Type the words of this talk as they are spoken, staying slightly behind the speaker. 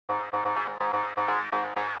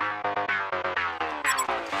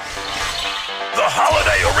The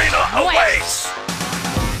holiday arena awaits!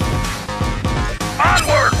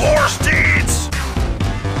 Onward, war steeds!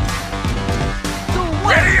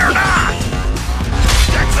 Ready or not!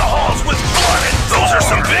 Deck the halls with blood and gore! Those are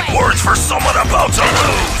some big words for someone about to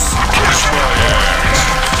lose! Kiss my ass!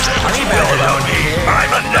 Will about me!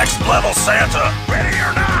 I'm a next level Santa! Ready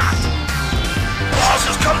or not! Boss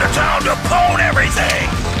has come to town to pwn everything!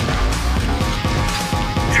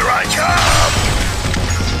 Here I come!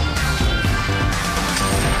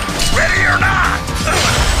 Ready or not!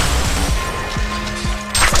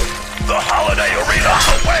 The holiday arena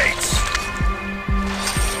awaits!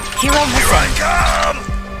 Here I come!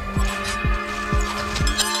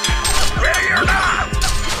 Ready or not!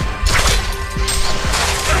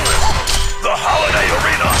 The holiday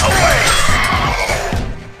arena awaits!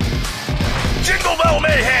 Jingle Bell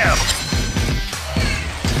Mayhem!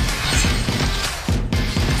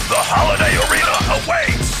 The holiday arena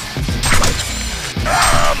awaits!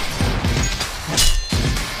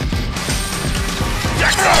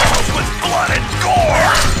 Deck the halls with blood and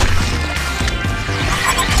gore!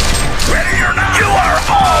 Ready or not? You are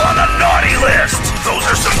all on the naughty list! Those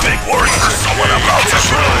are some big words for someone about to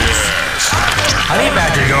lose! Honey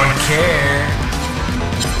Badger don't care.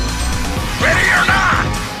 Ready or not?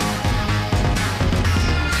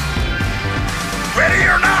 Ready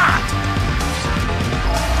or not?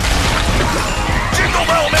 Jingle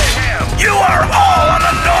Bell Mayhem! You are all on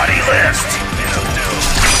the naughty list!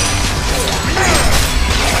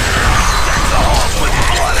 Deck the halls with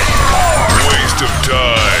blood and gore! Waste of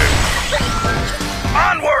time!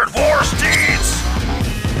 Onward, war steeds!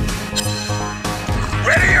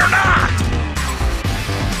 Ready or not?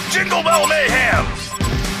 Jingle Bell Mayhem!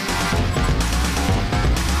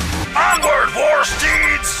 Onward, war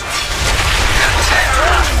steeds! I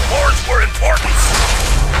told you words were important!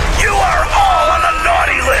 You are all on the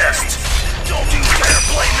naughty list! Don't you dare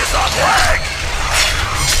blame this on lag!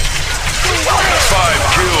 5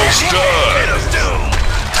 kills done! Hit of doom!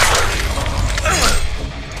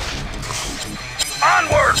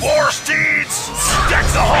 Onward, war steeds! Deck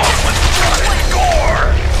the halls with blood and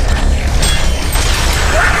gore!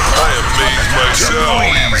 I have made myself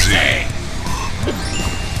easy!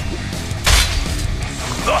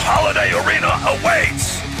 The holiday arena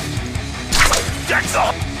awaits! Deck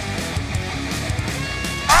the...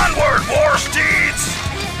 Onward, war steeds!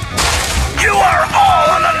 You are all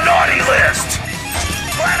on the naughty list!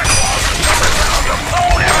 Santa Claus is coming down to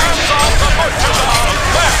pwn everything!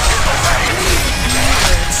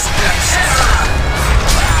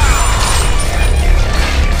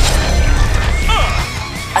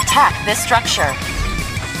 Attack this structure.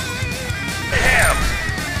 Him!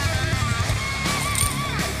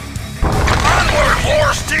 Onward,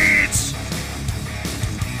 war steeds!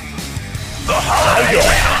 The holiday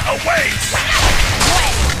arena awaits!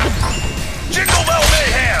 Jingle Bell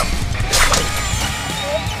Mayhem!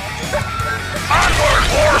 Onward,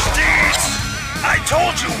 war steeds! I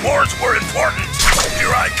told you words were important!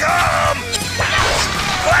 Here I come!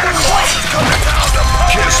 Santa Claus is coming down to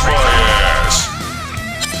pwn Kiss my ass!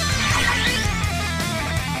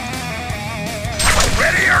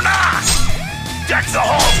 Ready or not? Deck the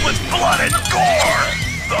halls with blood and gore!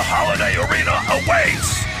 The holiday arena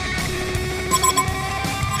awaits!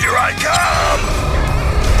 Here I come!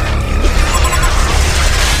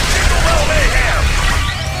 Jingle Bell Mayhem!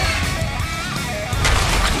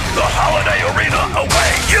 The holiday arena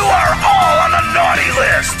awaits! You are all on the naughty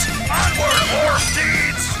list! Onward, war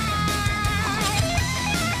steeds!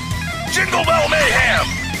 Jingle Bell Mayhem!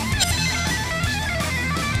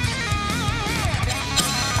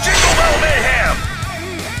 Jingle Bell Mayhem!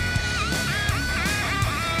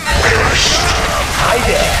 Hi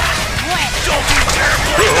there. Don't you dare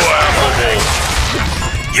play this!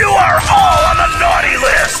 You are all on the naughty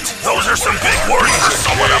list! Those are some big words for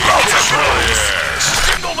someone about to lose!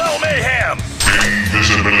 Jingle Bell Mayhem!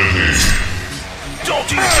 Invisibility! Don't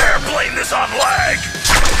you dare blame this on lag!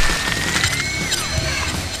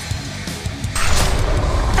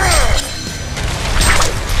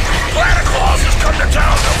 Santa Claus has come to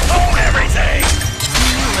town to pwn everything!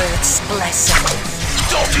 Newerth's blessing.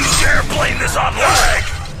 Don't you dare blame this on lag!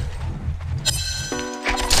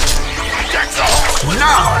 Deck the halls with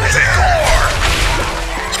blood and gore!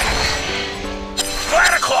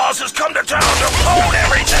 Santa Claus has come to town to pwn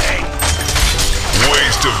everything!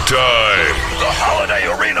 Waste of time! The holiday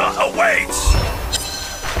arena awaits!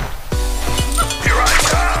 Here I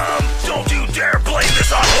come! Don't you dare blame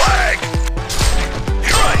this on lag!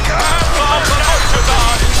 Here I come!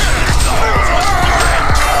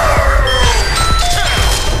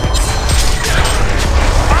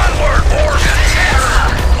 Onward, war steeds!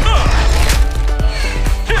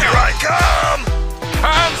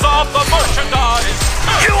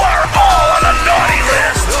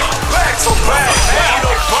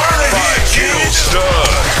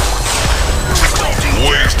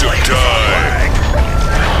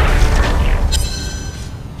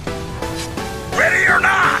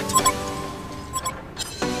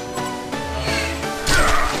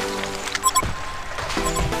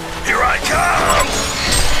 Here I come!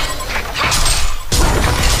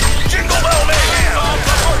 Jingle Bell Mayhem!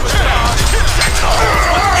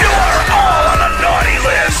 You are all on the naughty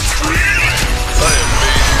list! I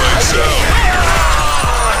amazed myself.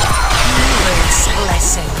 Newerth's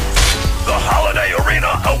blessing. The holiday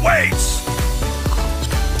arena awaits!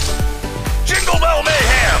 Jingle Bell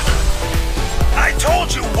Mayhem! I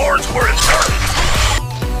told you words were important!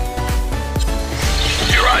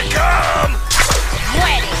 Here I come!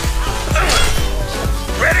 Ready.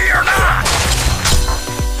 Ready or not!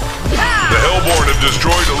 The Hellborn have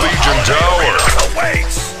destroyed a Legion tower.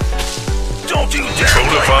 Awaits! Don't you dare!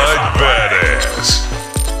 Bonafide badass.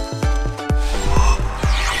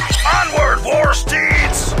 Onward, war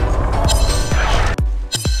steeds!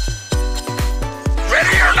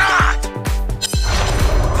 Ready or not!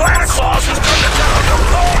 Santa Claus has come to town to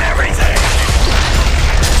own everything!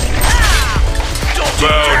 Don't you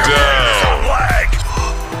Bow dare down. lag!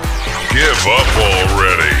 Give up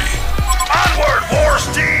already. Onward, war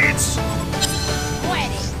steeds!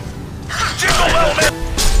 Ready. Jingle Bell Mayhem!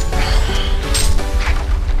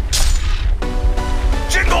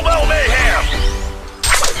 Jingle Bell Mayhem!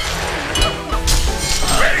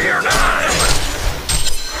 Ready or not!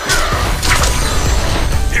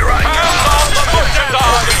 Here I come!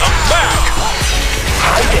 I'm back.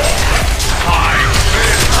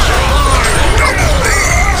 Double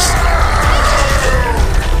D's!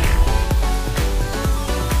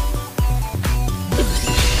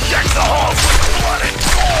 Deck the halls with blood and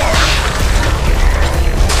gore!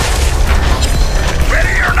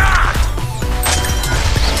 Ready or not!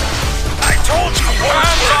 I told you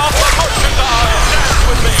words were important! Dance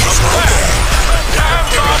with me. I'm back.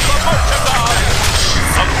 Hands off the merchandise.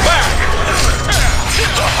 I'm back.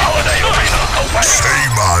 The holiday arena awaits! Say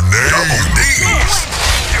my name. Double D's.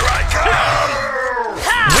 Here I come!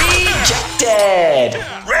 Rejected!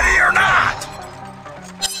 Ready or not!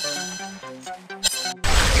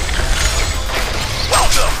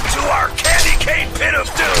 Welcome to our candy cane pit of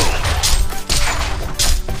doom!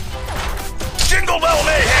 Jingle Bell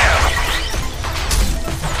Mayhem!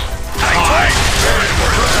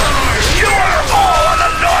 You are all on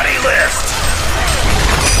the naughty list!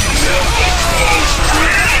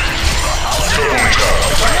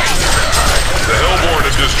 The Hellborn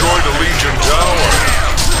have destroyed a Legion tower.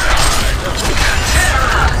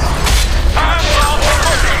 Hands off the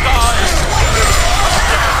merchandise.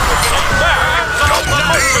 Hands off the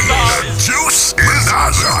merchandise. Juice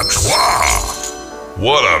menage a trois!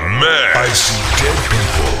 What a mess. I see dead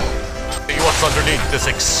people. What's underneath this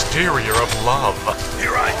exterior of love?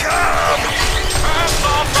 Here I come!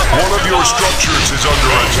 One of your structures is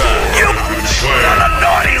under attack. You on the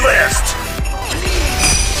naughty list!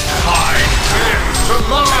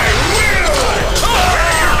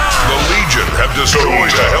 The Legion have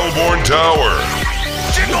destroyed a Hellborn tower.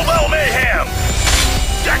 Jingle Bell Mayhem!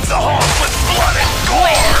 Deck the halls with blood and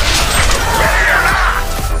gore! Ready or not!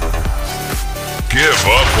 Give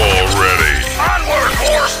up already. Onward,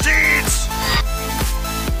 war steeds!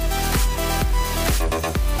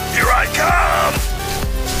 Here I come!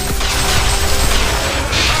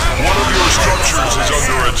 One of your structures is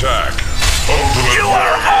under attack. You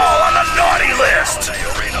are all on the naughty list!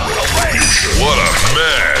 What a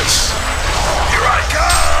mess. Here I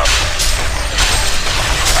come!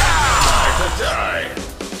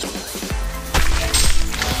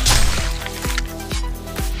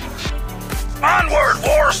 Onward,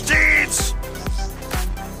 war steeds!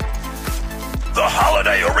 The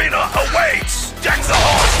holiday arena awaits! Deck the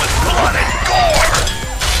halls with blood and gore!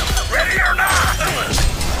 Ready or not!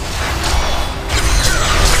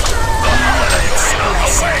 The holiday arena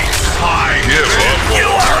awaits! Give up You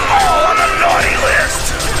are all on the naughty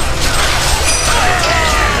list!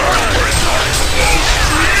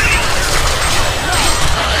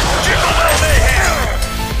 Jingle Bell Mayhem!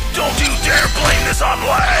 Don't you dare blame this on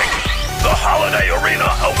lag! The holiday arena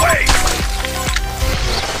awaits!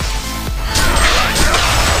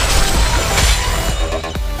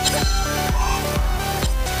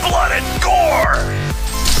 Blood and gore!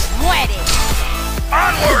 Ready.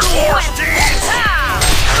 Onward, war steeds!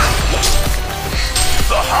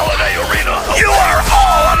 The holiday arena awaits! You are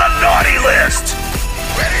all on the naughty list!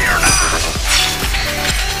 Ready or not?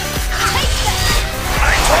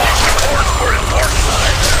 I told you words were important!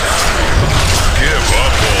 Give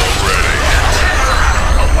up already.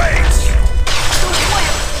 Awaits!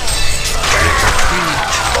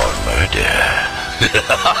 The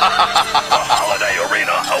holiday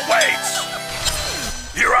arena awaits!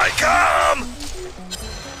 Here I come!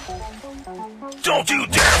 Don't you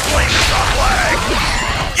dare blame this on lag!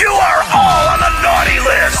 You are all on the naughty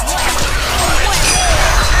list!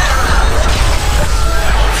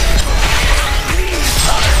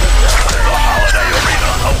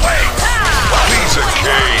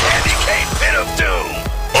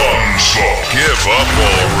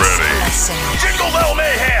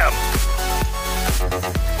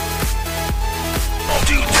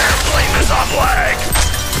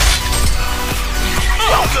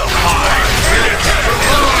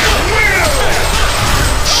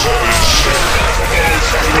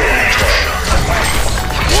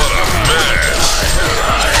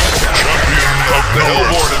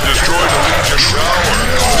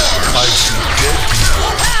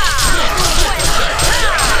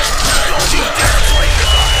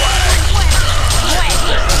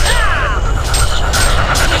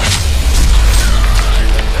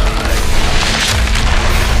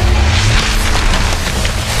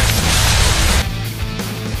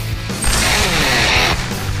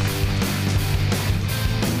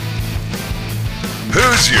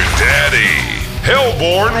 is your daddy.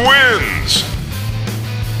 Hellborn wins.